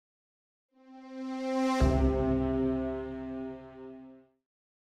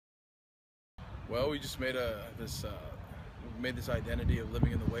Well, we just made this identity of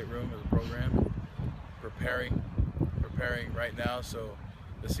living in the weight room as a program, preparing right now so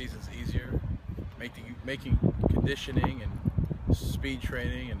the season's easier, making conditioning and speed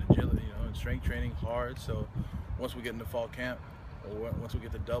training and agility, and strength training hard. So once we get into fall camp, or once we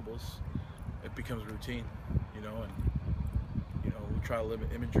get to doubles, it becomes routine, and we try to limit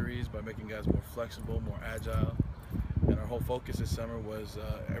injuries by making guys more flexible, more agile. And our whole focus this summer was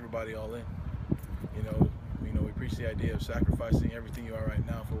everybody all in. We preach the idea of sacrificing everything you are right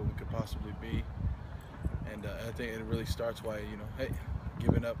now for what we could possibly be. And I think it really starts by, hey,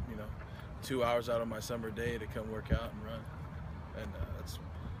 giving up, 2 hours out of my summer day to come work out and run. And that's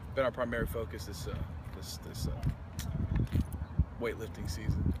been our primary focus this weightlifting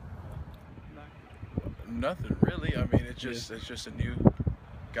season. Nothing really. I mean, it's just a new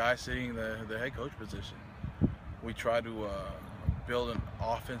guy sitting the head coach position. We try to build an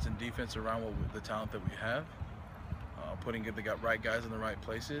offense and defense around the talent that we have, putting the right guys in the right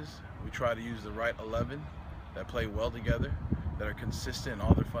places. We try to use the right 11 that play well together, that are consistent in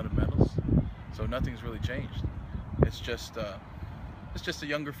all their fundamentals. So nothing's really changed. It's just a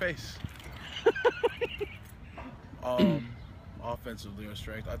younger face. Offensively or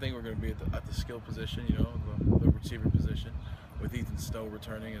strength, I think we're going to be at the skill position, the receiver position, with Ethan Snow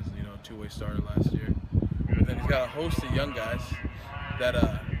returning as two-way starter last year. But then he's got a host of young guys that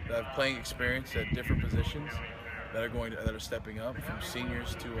have playing experience at different positions that are stepping up, from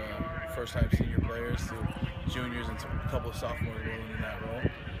seniors to first-time senior players to juniors and a couple of sophomores rolling in that role.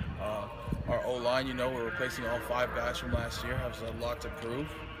 Our O-line, we're replacing all 5 guys from last year, has a lot to prove.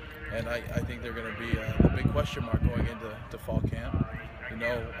 And I think they're going to be the big question mark going into fall camp.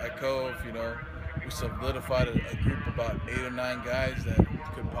 At Cove, we solidified a group of about 8 or 9 guys that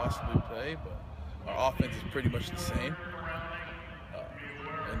could possibly play, but our offense is pretty much the same.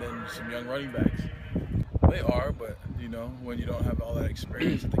 And then some young running backs. They are, but when you don't have all that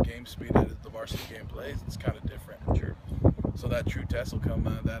experience at the game speed that the varsity game plays, it's kind of different. Sure. So that true test will come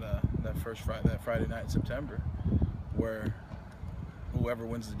that Friday night in September, where whoever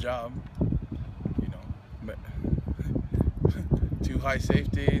wins the job, 2 high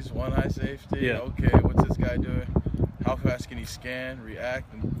safeties, 1 high safety. Yeah. Okay, what's this guy doing? How fast can he scan,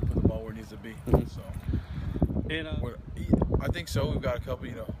 react, and put the ball where it needs to be? So, And I think so. We've got a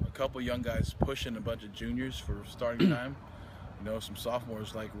couple young guys pushing a bunch of juniors for starting time. Some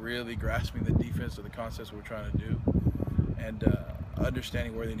sophomores really grasping the defense or the concepts we're trying to do, and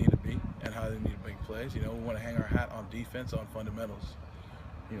understanding where they need to be and how they need to make plays. We want to hang our hat on defense, on fundamentals.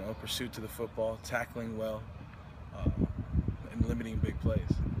 Pursuit to the football, tackling well, and limiting big plays.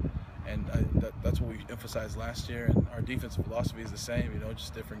 And that's what we emphasized last year. And our defensive philosophy is the same.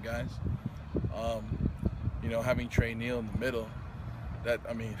 Just different guys. Having Trey Neal in the middle, that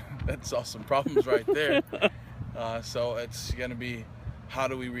solves some problems right there. So it's going to be, how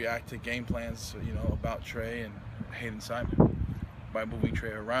do we react to game plans, about Trey and Hayden Simon, by moving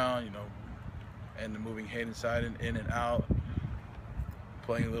Trey around, and moving Hayden Simon in and out,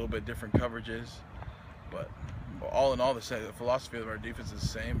 playing a little bit different coverages. But all in all, the philosophy of our defense is the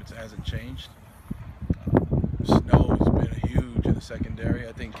same. It hasn't changed. Snow has been huge in the secondary.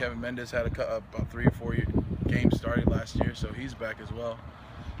 I think Kevin Mendez had about 3 or 4 games started last year, so he's back as well.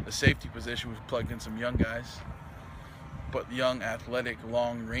 The safety position, we've plugged in some young guys, but young, athletic,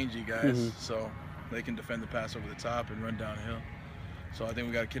 long, rangy guys, so they can defend the pass over the top and run downhill. So I think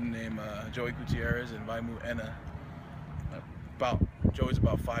we got a kid named Joey Gutierrez and Vaimu Enna. Joey's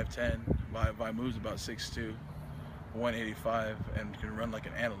about 5'10", Vaimu's about 6'2", 185, and can run like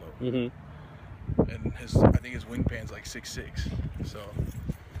an antelope. And I think his wingspan's like 6'6". So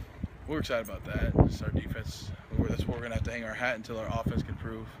we're excited about that. It's our defense. That's where we're gonna have to hang our hat until our offense can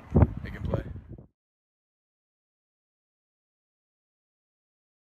prove they can play.